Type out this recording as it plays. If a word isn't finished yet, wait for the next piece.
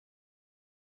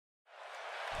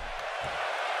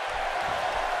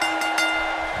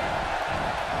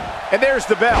And there's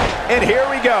the bell. And here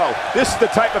we go. This is the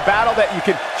type of battle that you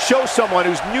can show someone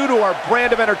who's new to our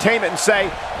brand of entertainment and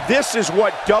say, this is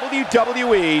what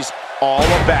WWE's all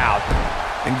about.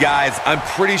 And guys, I'm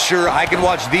pretty sure I can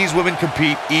watch these women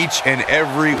compete each and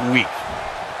every week.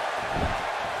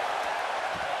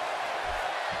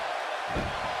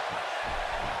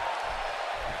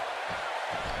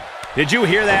 Did you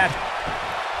hear that?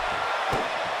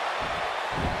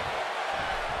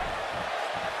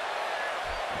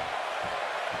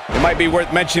 It might be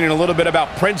worth mentioning a little bit about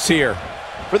Prince here.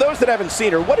 For those that haven't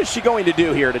seen her, what is she going to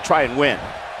do here to try and win?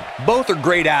 Both are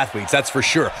great athletes, that's for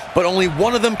sure, but only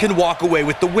one of them can walk away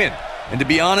with the win. And to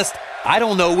be honest, I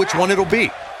don't know which one it'll be.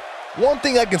 One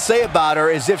thing I can say about her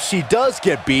is if she does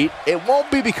get beat, it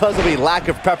won't be because of a lack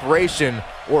of preparation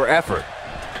or effort.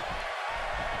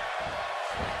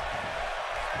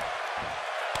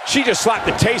 She just slapped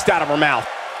the taste out of her mouth.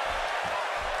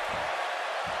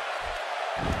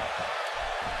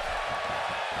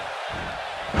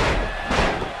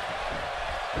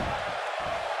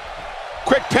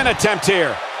 Quick pin attempt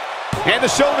here. And the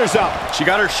shoulders up. She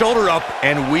got her shoulder up,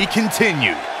 and we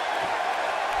continue.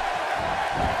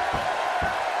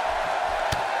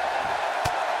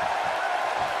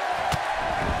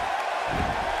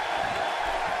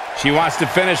 She wants to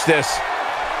finish this.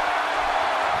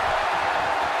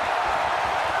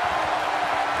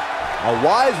 A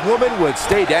wise woman would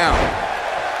stay down.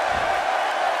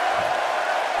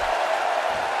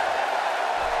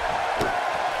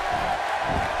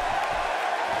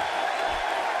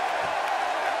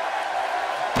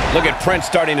 Look at Prince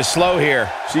starting to slow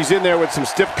here. She's in there with some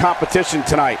stiff competition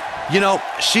tonight. You know,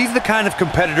 she's the kind of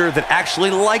competitor that actually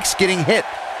likes getting hit.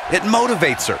 It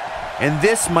motivates her. And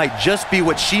this might just be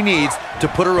what she needs to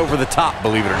put her over the top,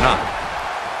 believe it or not.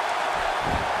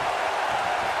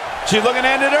 She's looking to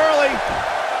end it early.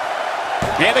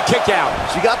 And a kick out.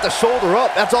 She got the shoulder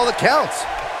up. That's all that counts.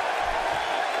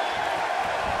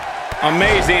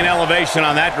 Amazing elevation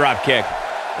on that drop kick.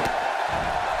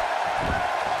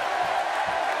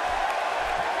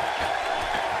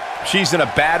 She's in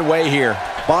a bad way here.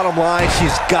 Bottom line,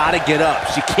 she's got to get up.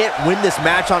 She can't win this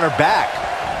match on her back.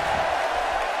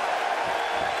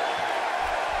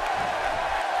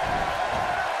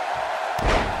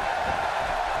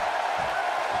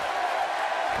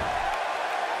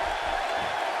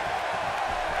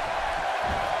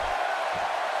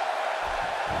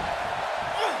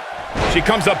 She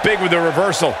comes up big with the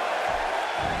reversal.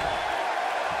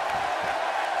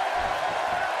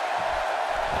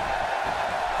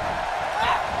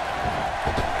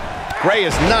 Gray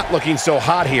is not looking so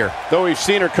hot here, though we've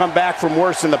seen her come back from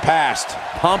worse in the past.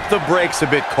 Pump the brakes a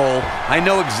bit, Cole. I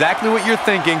know exactly what you're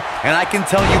thinking, and I can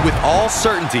tell you with all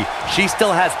certainty, she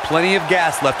still has plenty of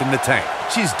gas left in the tank.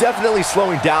 She's definitely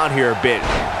slowing down here a bit,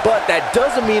 but that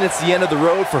doesn't mean it's the end of the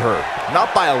road for her.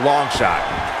 Not by a long shot.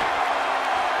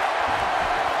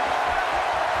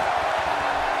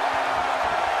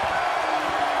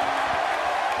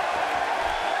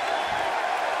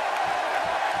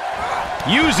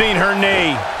 Using her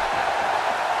knee.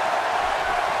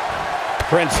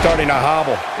 Prince starting to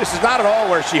hobble. This is not at all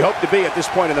where she hoped to be at this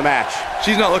point in the match.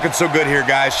 She's not looking so good here,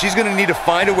 guys. She's going to need to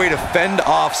find a way to fend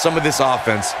off some of this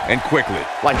offense, and quickly.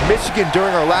 Like Michigan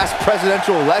during our last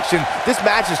presidential election, this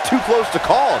match is too close to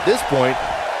call at this point.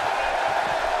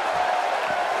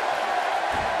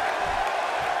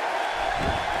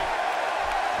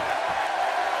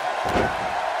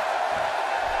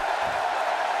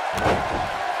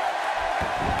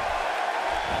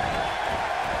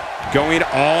 Going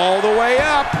all the way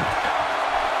up.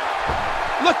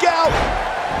 Look out!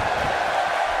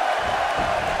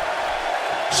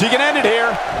 She can end it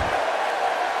here.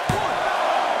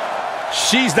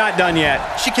 She's not done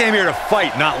yet. She came here to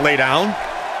fight, not lay down.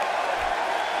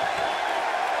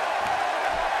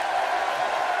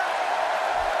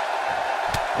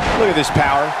 Look at this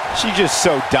power. She's just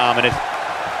so dominant.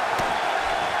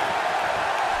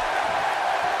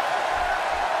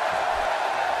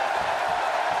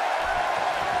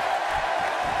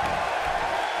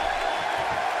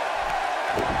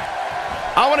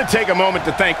 I want to take a moment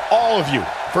to thank all of you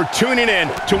for tuning in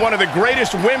to one of the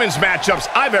greatest women's matchups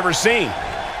I've ever seen.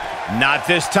 Not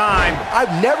this time.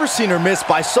 I've never seen her miss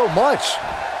by so much.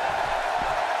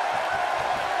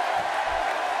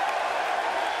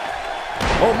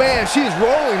 Oh man, she's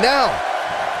rolling now.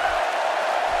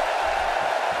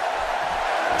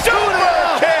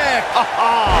 Super kick!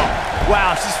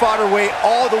 Wow, she's fought her way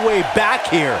all the way back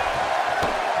here.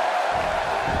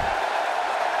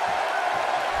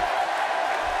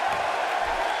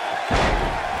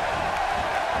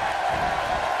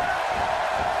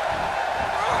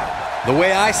 The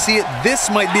way I see it, this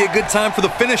might be a good time for the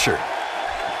finisher.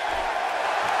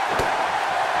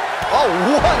 Oh,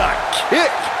 what a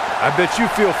kick! I bet you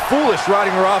feel foolish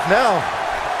riding her off now.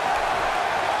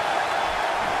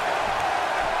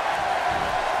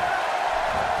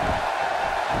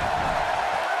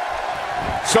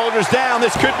 Shoulders down,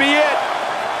 this could be it.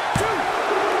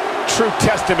 True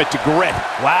testament to grit.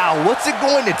 Wow, what's it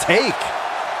going to take?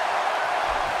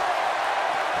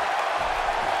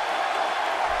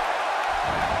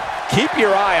 Keep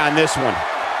your eye on this one.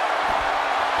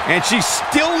 And she's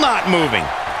still not moving.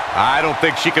 I don't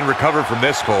think she can recover from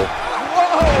this, Cole.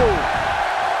 Whoa!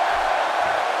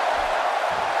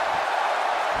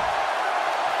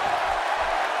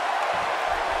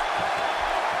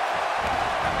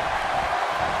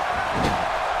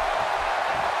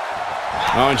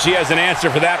 Oh, and she has an answer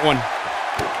for that one.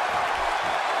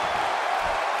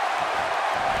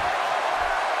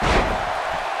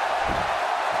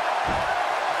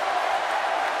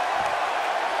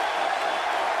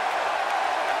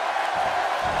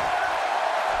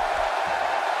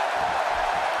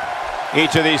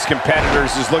 Each of these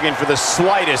competitors is looking for the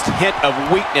slightest hint of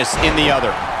weakness in the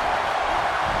other.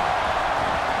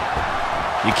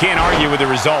 You can't argue with the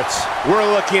results. We're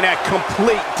looking at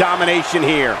complete domination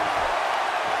here.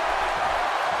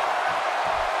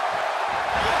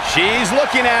 She's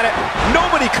looking at it.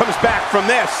 Nobody comes back from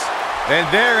this. And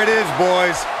there it is,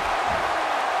 boys.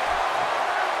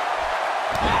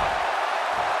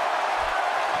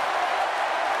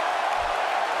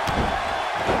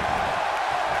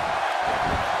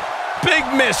 Big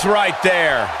miss right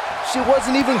there. She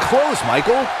wasn't even close,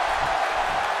 Michael.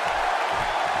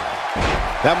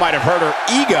 That might have hurt her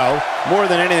ego more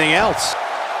than anything else.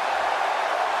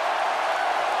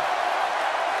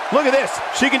 Look at this.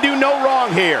 She can do no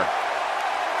wrong here.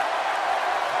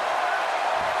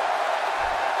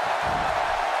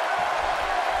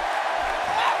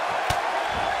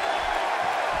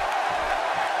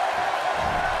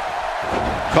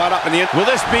 Caught up in the end. Will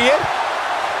this be it?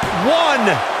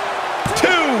 1,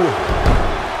 2.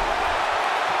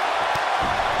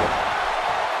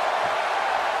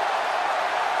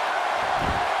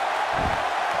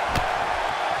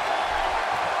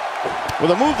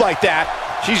 With a move like that,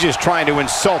 she's just trying to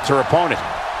insult her opponent.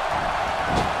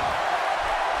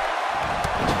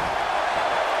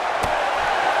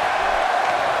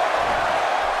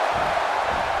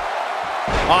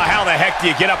 Oh, how the heck do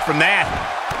you get up from that?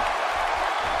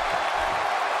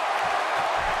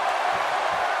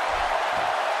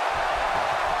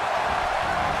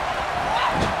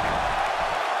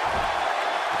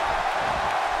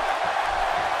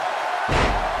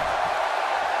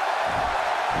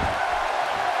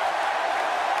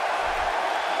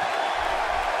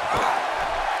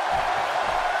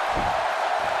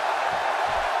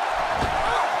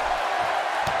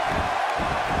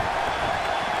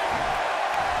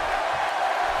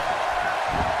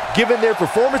 Given their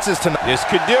performances tonight, This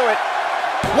could do it.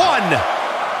 1,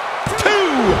 2.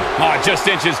 Oh, just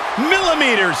inches,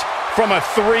 millimeters from a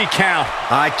 3 count.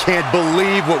 I can't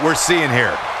believe what we're seeing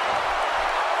here.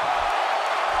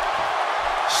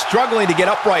 Struggling to get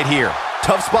upright here.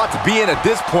 tough spot to be in at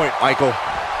this point, Michael.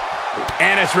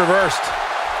 And it's reversed.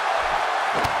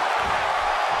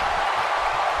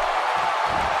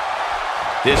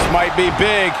 This might be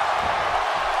big.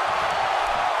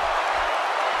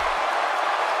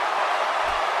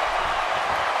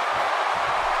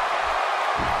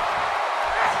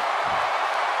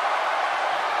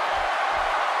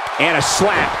 And a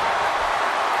slap.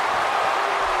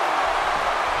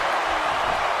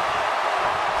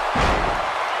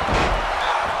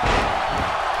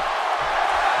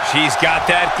 She's got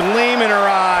that gleam in her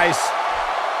eyes.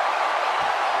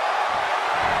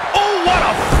 Oh, what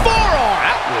a forearm!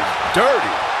 That was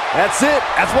dirty. That's it.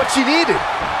 That's what she needed.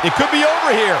 It could be over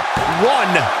here. 1,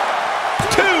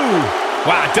 2.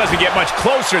 Wow, it doesn't get much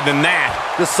closer than that.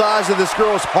 The size of this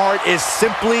girl's heart is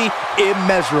simply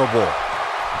immeasurable.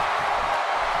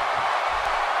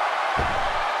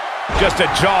 Just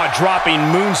a jaw-dropping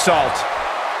moonsault.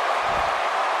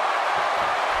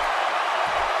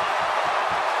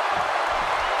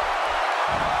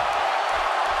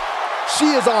 She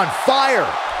is on fire.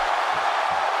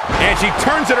 And she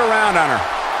turns it around on her.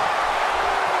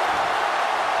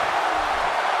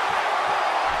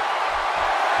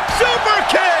 Super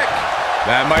kick!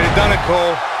 That might have done it,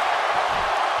 Cole.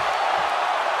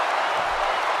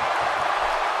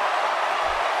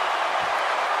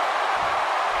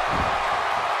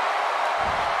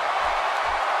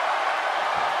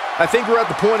 I think we're at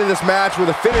the point in this match where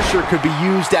the finisher could be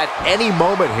used at any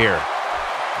moment here.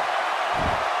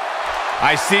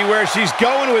 I see where she's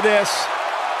going with this.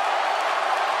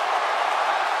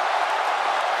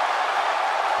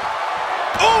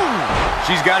 Oh!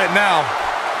 She's got it now.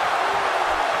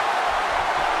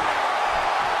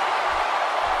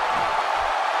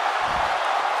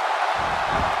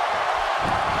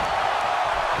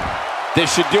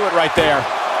 This should do it right there.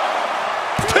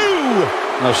 2!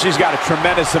 No, she's got a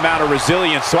tremendous amount of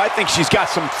resilience, so I think she's got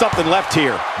something left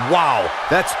here. Wow,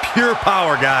 that's pure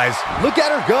power, guys. Look at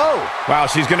her go. Wow,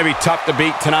 she's going to be tough to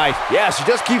beat tonight. Yeah, she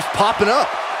just keeps popping up.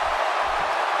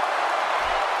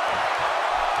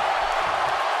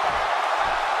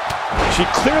 She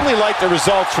clearly liked the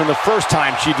results from the first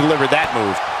time she delivered that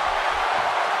move.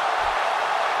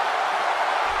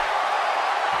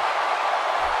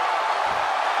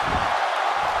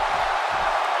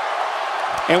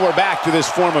 And we're back to this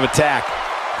form of attack.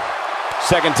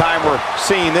 Second time we're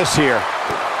seeing this here.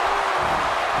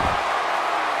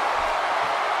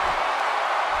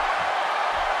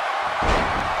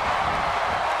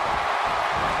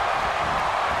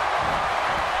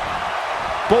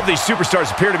 Both these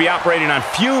superstars appear to be operating on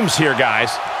fumes here,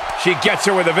 guys. She gets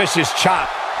her with a vicious chop.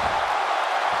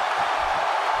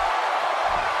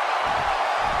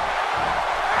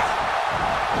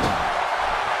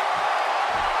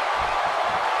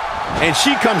 And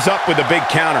she comes up with a big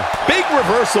counter. Big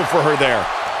reversal for her there.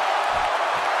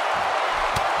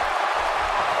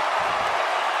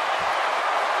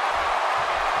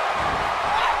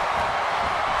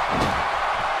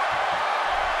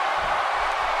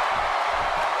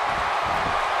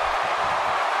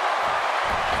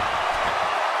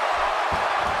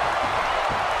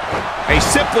 A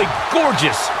simply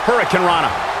gorgeous Hurricane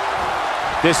Rana.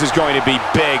 This is going to be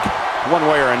big, one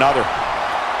way or another.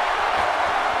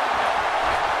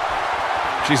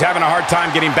 She's having a hard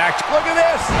time getting back. Look at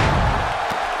this!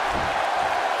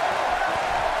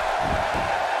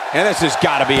 And this has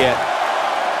got to be it.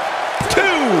 2!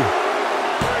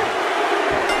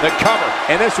 The cover,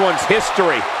 and this one's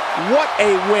history. What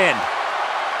a win.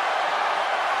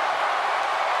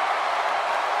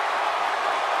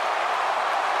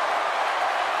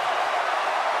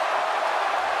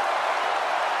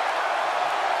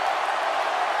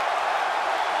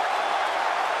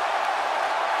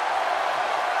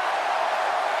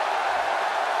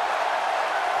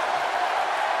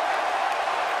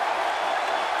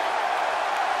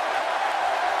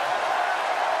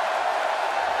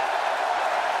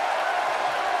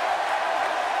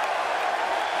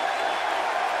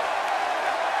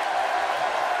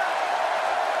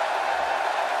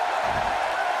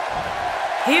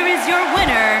 Here is your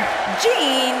winner,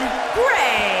 Jean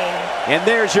Grey. And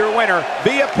there's your winner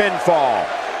via pinfall.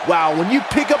 Wow, when you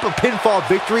pick up a pinfall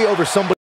victory over somebody